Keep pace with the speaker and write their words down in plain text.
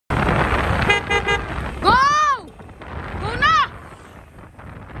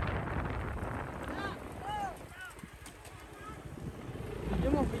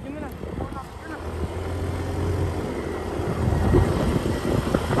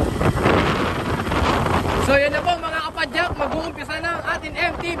So yan na po mga kapadyak, mag-uumpisa na ang ating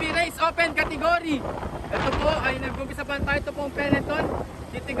MTB Race Open category. Ito po ay nag-uumpisa pa tayo. Ito po ang peloton.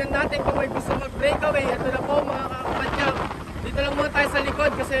 Titignan natin kung may gusto mag-breakaway. Ito na po mga kapadyak. Dito lang muna tayo sa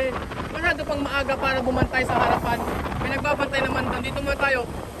likod kasi masyado pang maaga para bumantay sa harapan. May nagbabantay naman doon. Dito muna tayo.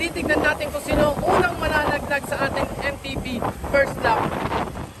 Titignan natin kung sino unang mananagdag sa ating MTB first lap.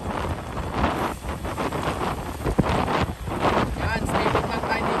 Yan, stay put lang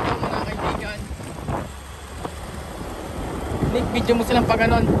tayo dito mga kaibigan. Nick, video mo silang pag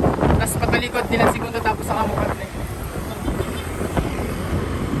ganon. Tapos patalikod din ang segundo tapos sa kamukha rin.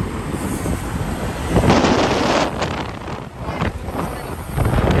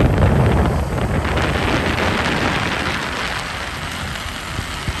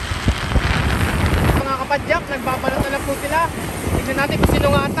 Padyak, nagbabalot na lang po sila. Tignan natin kung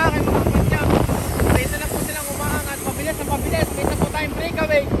sino nga atake mga padyak. Isa na po silang umaangat, pabilis ang pabilis. Mayroon po tayong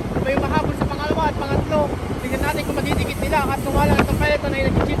breakaway. May mahabol sa pangalawa at pangatlo. Tignan natin kung madidikit nila. At kung wala itong peloton ay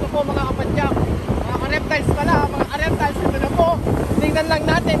nag-chito po mga kapadyak. Mga ka-reptiles pala, mga ka-reptiles. Ito na po. Tingnan lang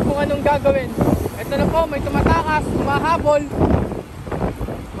natin kung anong gagawin. Ito na po, may tumatakas, umahabol.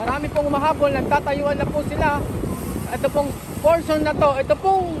 Marami pong umahabol, nagtatayuan na po sila. Ito pong portion na to, ito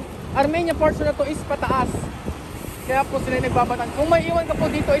pong Armenia portion na to is pataas. Kaya po sila nagbabatan. Kung may iwan ka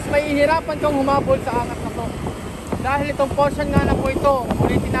po dito is may ihirapan kang humabol sa angat na to. Dahil itong portion nga na po ito,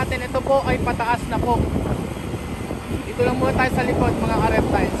 ulitin natin, ito po ay pataas na po. Dito lang muna tayo sa likod mga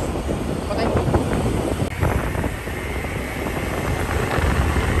ka-reptiles. Patay mo.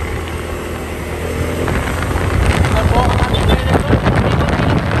 Ito po ang ating peloton.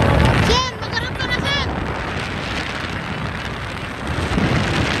 Sen, magharap ka na, Sen!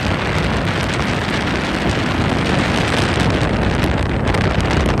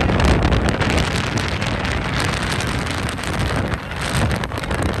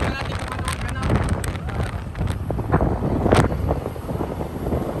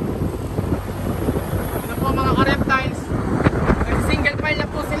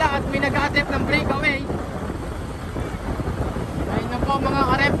 Ng breakaway. Ayun na po mga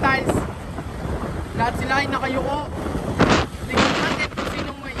ka-reptiles. Lahat sila ay nakayuko. Tingnan natin kung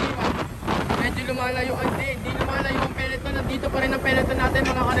sinong may iwan. Medyo lumalayo. Hindi lumalayo ang peloton. Nandito pa rin ang peloton natin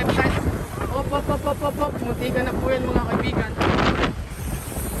mga ka-reptiles. Op. Muntika na po yan mga kaibigan.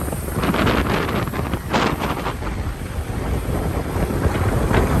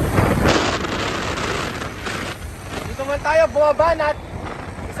 Dito muna tayo bumabanat.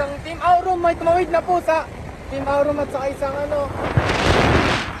 Isang Team Aurum may tumawid na po sa Team Aurum at saka isang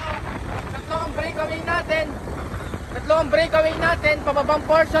tatlo ang breakaway natin pababang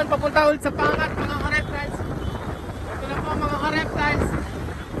portion papunta ulit sa pangat mga ka-reptiles. Ito na po mga ka-reptiles.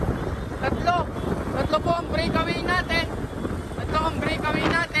 Tatlo po ang breakaway natin.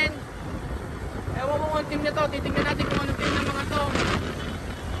 Ewan mo ang team na to. Titignan natin kung anong team ng mga to.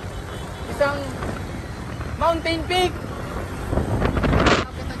 Isang Mountain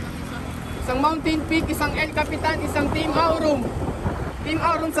Peak, isang El Capitan, isang Team Aurum. Team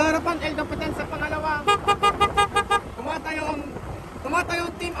Aurum sa harapan, El Capitan sa pangalawa. Tumatayo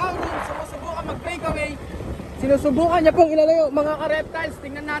ang Team Aurum, sumusubukan mag-breakaway. Sinusubukan niya pong ilalayo mga ka-reptiles.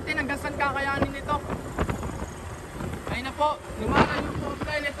 Tingnan natin hanggang saan kakayanin nito. Ayun na po, lumalayo po ang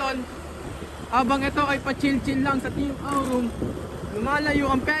peloton. Habang ito ay pa-chill-chill lang sa Team Aurum.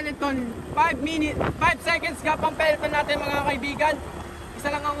 Lumalayo ang peloton. 5 seconds gap ang peloton natin mga kaibigan. Isa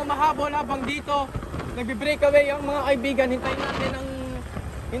lang ang umahabol habang dito nagbe-breakaway ang mga kaibigan.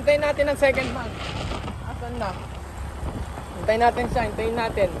 Hintayin natin ang second man. Asan na? Hintayin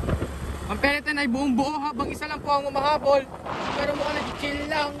natin. Ang peloton ay buong buo habang isa lang po ang umahabol. Pero mukhang nag-chill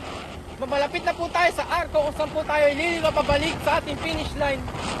lang. Malapit na po tayo sa arko kung saan po tayo ililiwa pabalik sa ating finish line.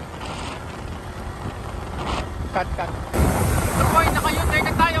 Cut. Ito po ay nakayutay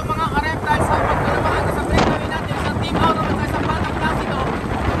na tayo mga ka-reptiles habang kalamaan sa breakaway natin sa Team Aurum at sa isang Batang Placido.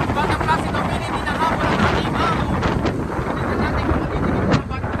 Batang Placido pinili na habol ang Team Aurum. Tignan natin kung matitigil na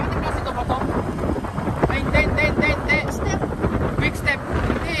Batang Placido ba to? Ay hindi. Quick step.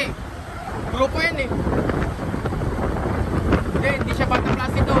 Hindi. Grupo yan eh. Hindi siya Batang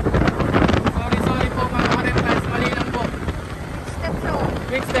Placido. Sorry po mga ka-reptiles. Mali lang po.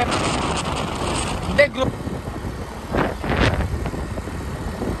 Quick step. Hindi, group.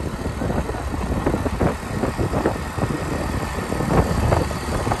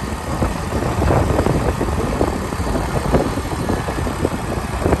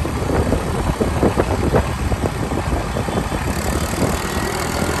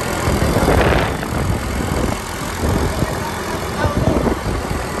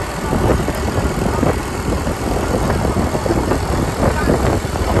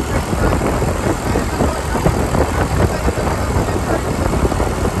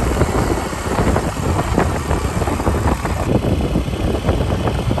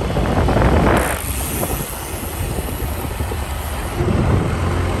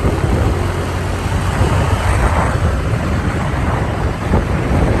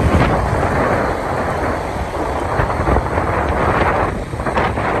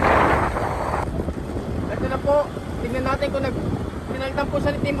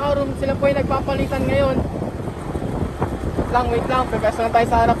 Team Aurum, sila po yung nagpapalitan ngayon. Wait lang, pagkasa lang tayo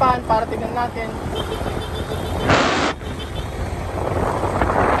sa harapan para tignan natin.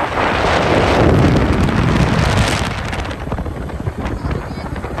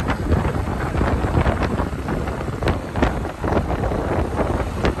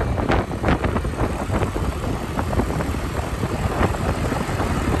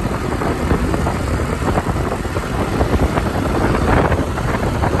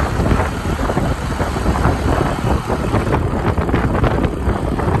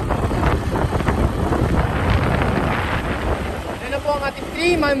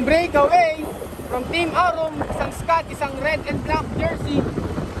 Team breakaway from Team Aurum, isang Scott, isang red and black jersey.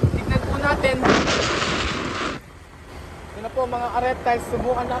 Tignan po natin. Yun na po mga reptiles,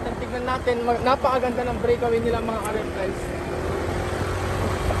 subukan natin, tignan natin. Napakaganda ng breakaway nila mga reptiles.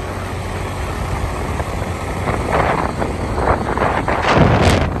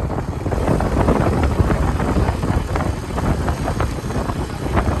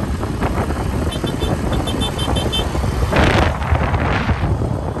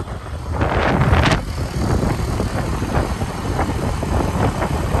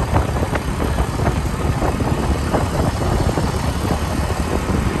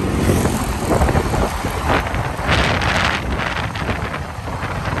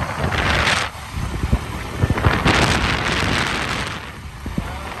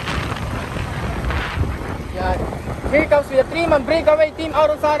 Here comes with a 3-man breakaway, Team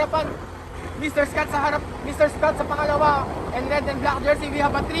Aurum sa harapan. Mr. Scott sa harap, Mr. Scott sa pangalawa. And red and black jersey, we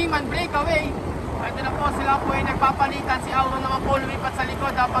have a 3-man breakaway. Ito na po, sila po ay nagpapalitan. Si Aurum naman po lumipat sa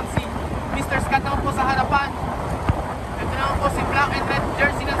likod habang si Mr. Scott naman po sa harapan. Ito naman po si black and red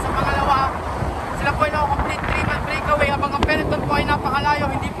jersey na sa pangalawa. Sila po ay nakakomplete 3-man breakaway habang ang peloton po ay napakalayo.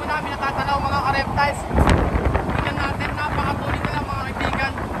 Hindi po namin natatanaw mga ka-reptiles. Tingnan natin, napakatuloy na lang mga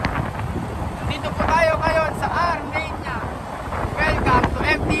kaibigan. Dito po tayo ngayon sa Armenia. Welcome to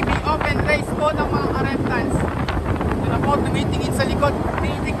MTB Open Race po ng mga reptiles. Ito na po, tumitingin sa likod.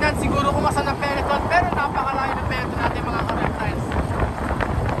 Tinitignan siguro kung masan ang peloton, pero napakalayo ng peloton natin mga reptiles.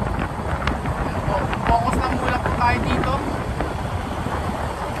 Focus lang muna po tayo dito.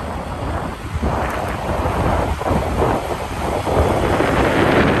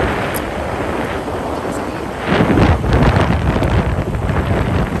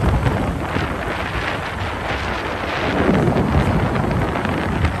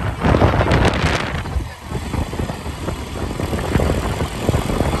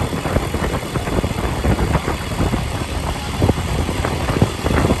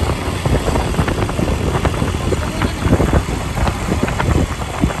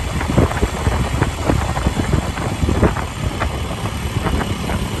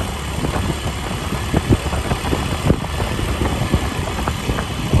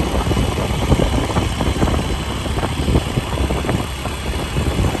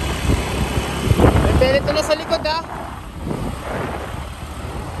 Ito na sa likod ha.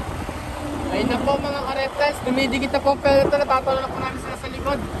 Ayun na po mga ka-reptiles, dumidikit na po ang peloton, natatalo na po namin sila sa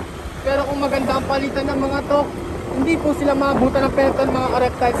likod. Pero kung maganda ang palitan ng mga to, hindi po sila maabutan ng peloton mga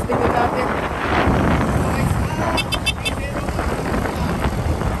ka-reptiles. Tingnan natin.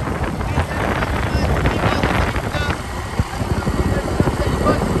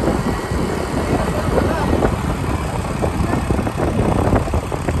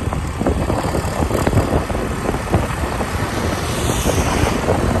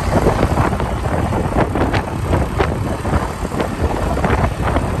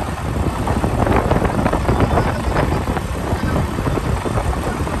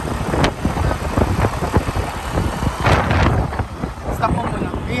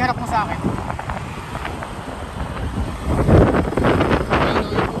 Iharap mo sa akin.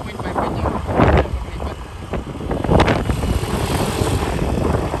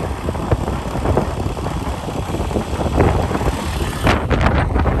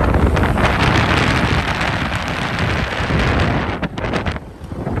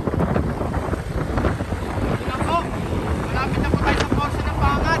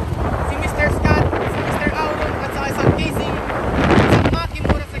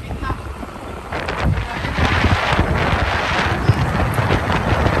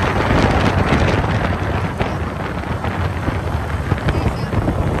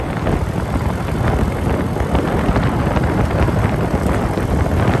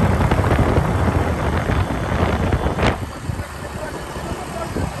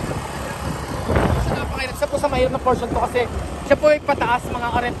 Sa mahirap na portion to kasi siya po ay pataas mga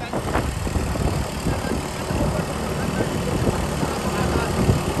ka-reptiles.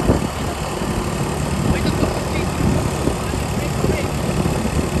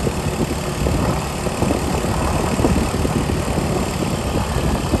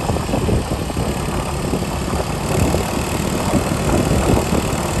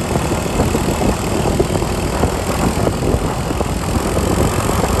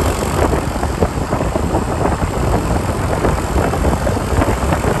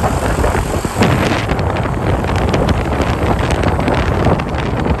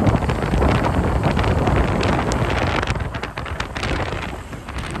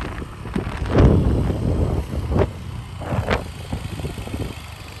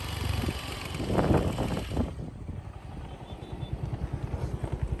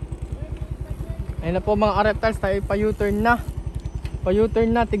 Ayun na po mga ka-reptiles, tayo pa-U-turn na.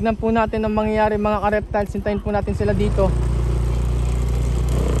 Pa-U-turn na. Tignan po natin ang mangyayari mga ka-reptiles. Hintayin po natin sila dito.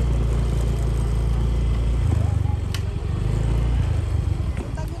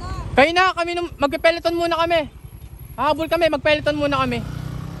 Kayo na, kami magpe-peloton muna kami. Hahabol kami, mag-peloton muna kami.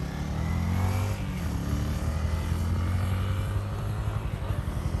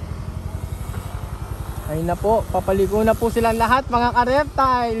 Ayun na po, papaliko na po silang lahat mga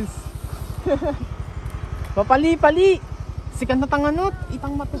ka-reptiles. Papali-pali. Sikan na tanganot,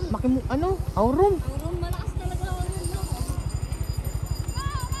 itang makimu, aurum. Aurum, malakas talaga aurum, no?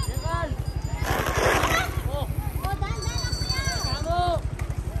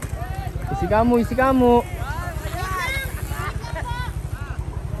 Isikamo, isikamo.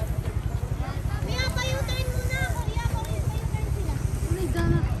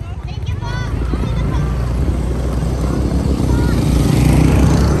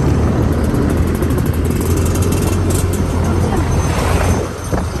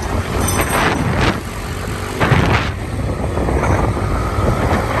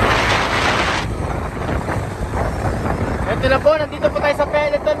 Ito na po, nandito po tayo sa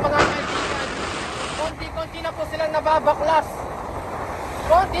peloton mga kaibigan. Konti-konti na po silang nababaklas.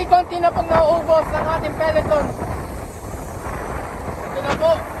 Konti-konti na pong nauubos ng ating peloton. Ito na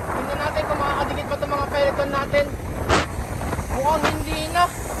po, tingnan natin kung makakadikit pa itong mga peloton natin. Mukhang hindi na.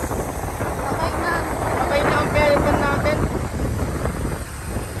 Patay na ang peloton natin.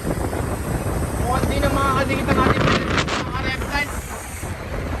 Mukhang hindi na makakadikit ang ating peloton mga reptiles.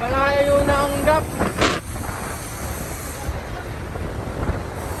 Palayo na ang gap.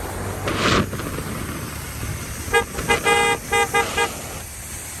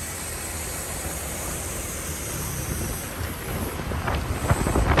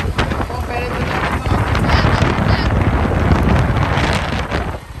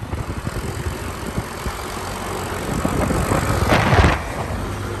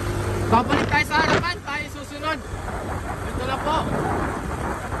 Babalik tayo sa harapan, tayo susunod. Ito na po.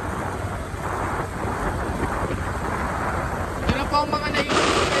 Ito na po ang mga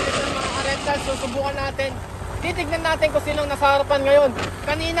naiulit mga ka-reptiles. Susubukan natin. Titignan natin kung sinong nasa harapan ngayon.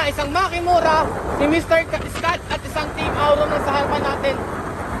 Kanina isang Makimura, si Mr. Scott at isang Team Aurum nasa harapan natin.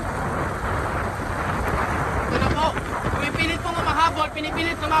 Ito na po. Pinipilit pong mahabol,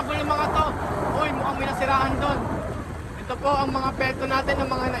 pinipilit lumabol ng mga to. Uy, mukhang may nasiraan doon. Ito po ang mga peto natin,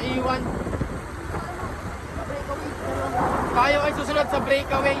 ang mga naiwan. Tayo ay susunod sa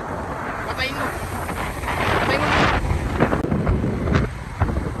breakaway. Patayin mo. Patayin mo.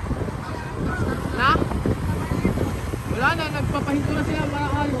 Na? Wala na, nagpapahinto na sila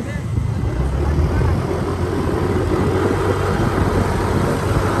para ayos.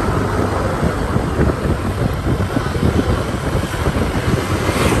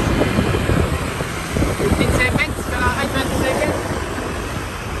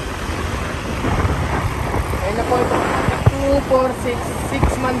 Ayun na po ito. 2, 4,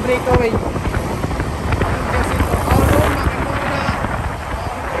 6 man breakaway. Kasi ito, Aurum, Makimura,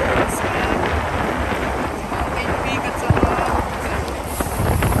 MTB at sa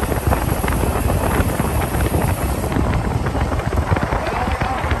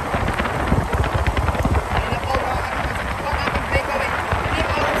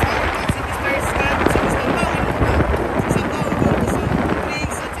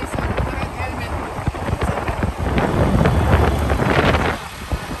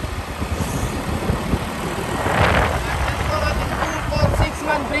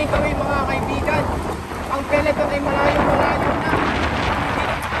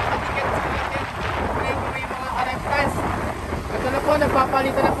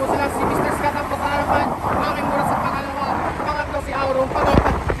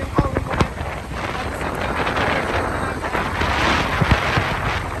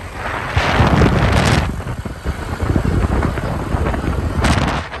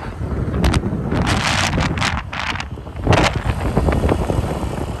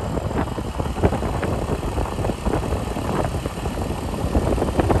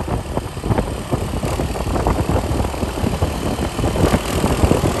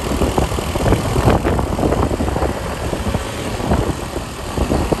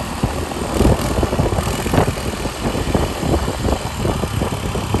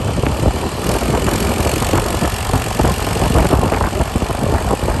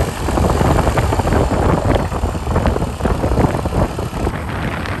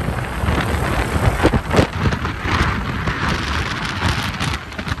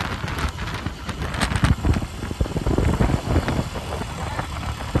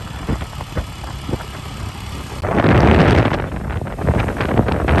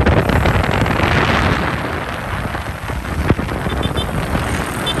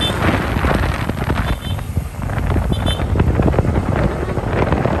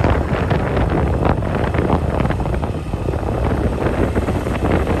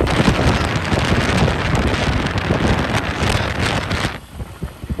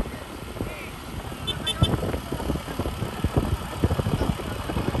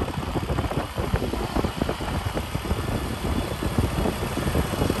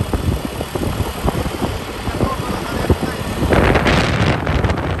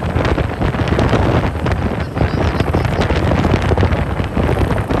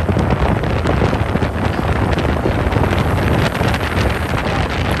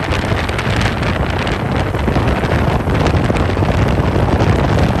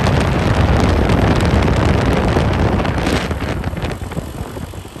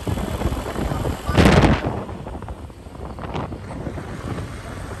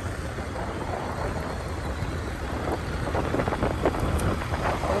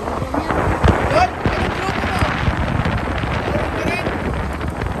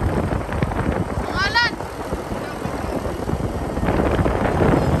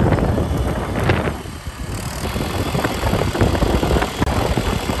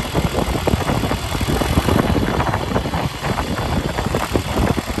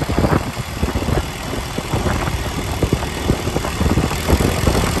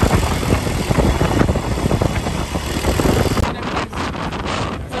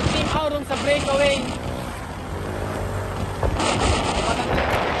breakaway.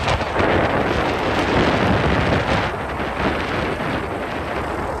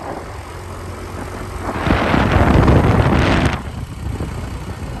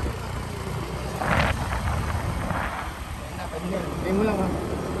 Ayun mo lang ha.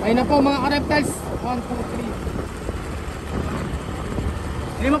 Ayun na po mga ka-reptiles. 1, 2,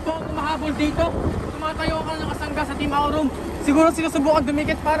 3. Lima po ang kumahabol dito. Tumatayo ka na nakasangga sa Team Aurum. Siguro sinusubukan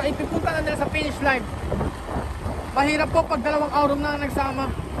dumikit para ipipunta na nila sa finish line. Mahirap po pag dalawang Aurum na nagsama.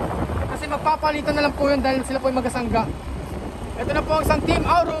 Kasi magpapalitan na lang po yun dahil sila po yung magkasangga. Ito na po ang isang Team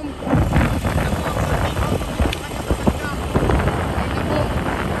Aurum.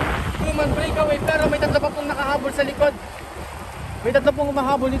 Human breakaway pero may tatlo pa pong nakahabol sa likod. May tatlo pong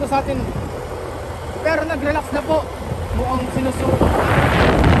umahabol dito sa atin. Pero nag-relax na po. Mukhang sinusuko.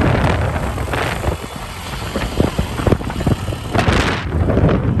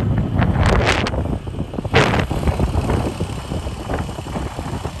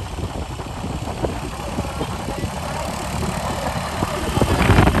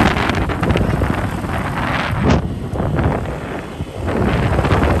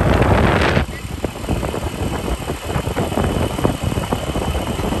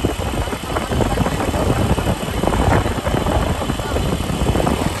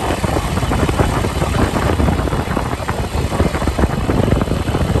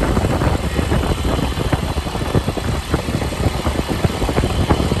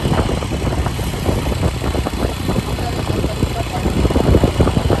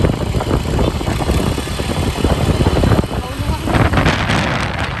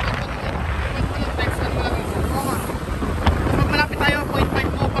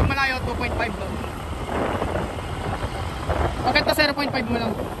 Bakit na 0.5 mo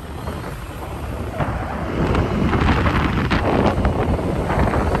lang?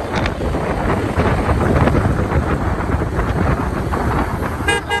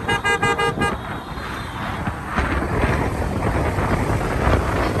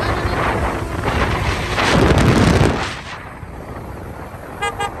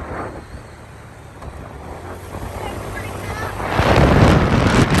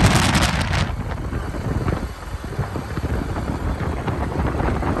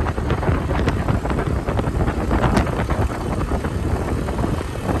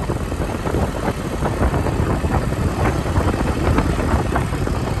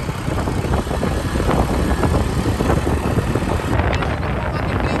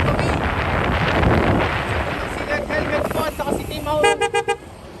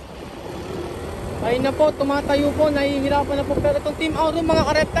 Ayun na po, tumatayo po, nahihirapan na po. Pero itong Team Aurum mga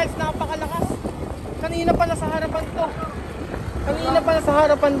ka-reptiles, napakalakas. Kanina pa nasa harapan to. Kanina pa nasa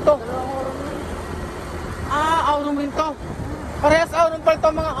harapan to. Aurum rin to. Parehas Aurum pala to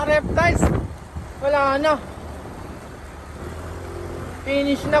mga ka-reptiles. Wala na.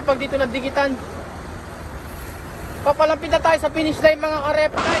 Finish na pag dito nadikitan. Papalapit na tayo sa finish line mga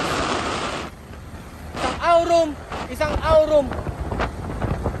ka-reptiles. Isang Aurum.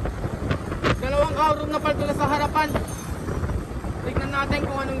 Dalawang Aurum na palto na sa harapan. Tignan natin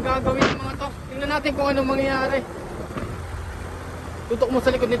kung anong gagawin ng mga to. Tignan natin kung anong mangyayari. Tutok mo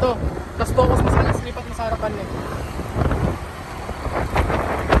sa likod nito. Tapos focus mo sa kanan, slipat mo sa harapan niya.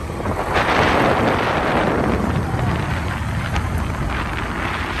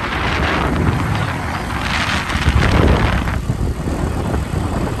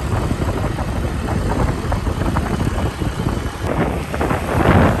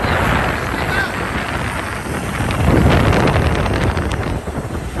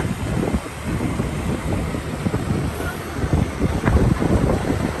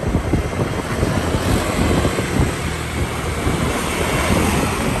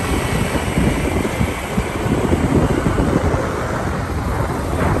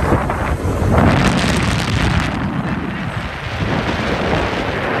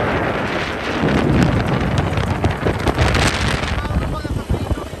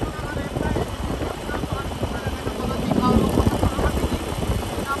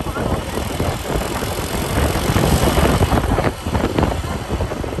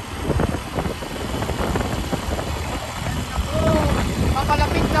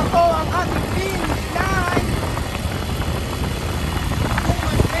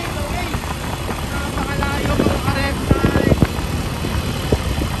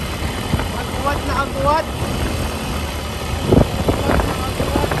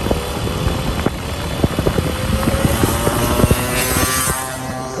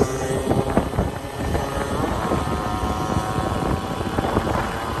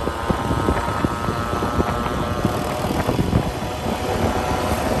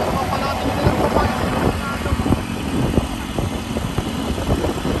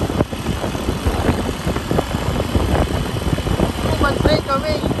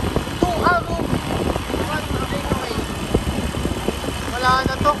 Wala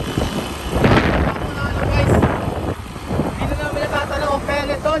na to. Wala na guys. Hindi na namin natatanong ang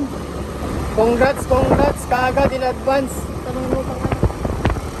peloton. Congrats, congrats. Kaagad in advance. Tanong mo pa nga.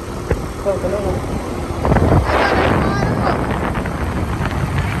 So, tanong mo.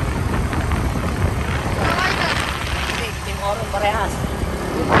 Team Oron parehas.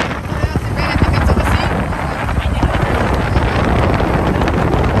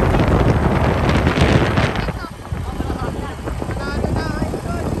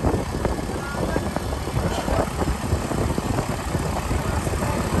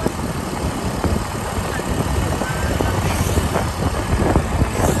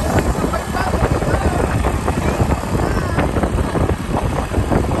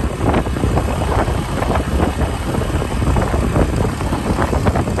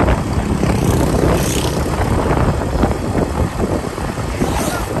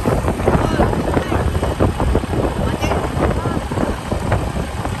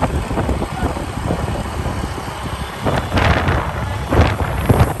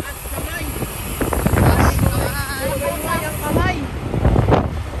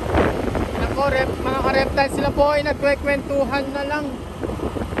 Mga ka-reptiles, sila po ay nagkwekwentuhan na lang.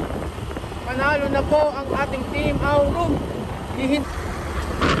 Panalo na po ang ating team Aurum.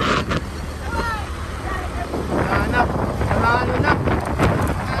 Hanap, panalo na.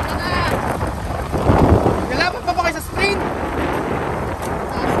 Galaban pa ba kayo sa sprint?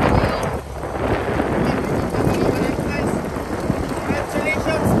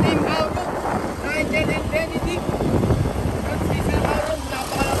 Congratulations team Aurum, Nigel and Benedict. Team Aurum,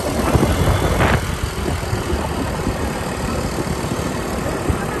 napakalaking.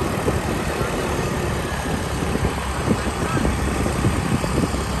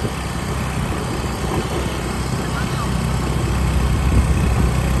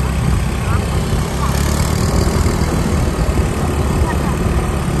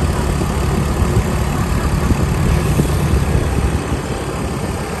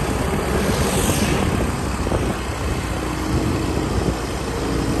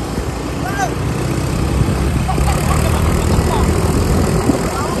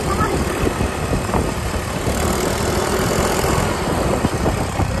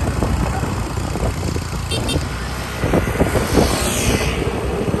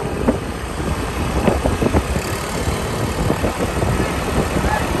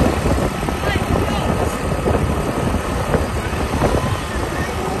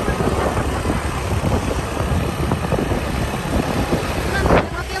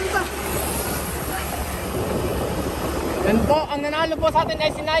 Yan po, ang nanalo po sa atin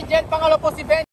ay si Nigel, pangalo po si Ben.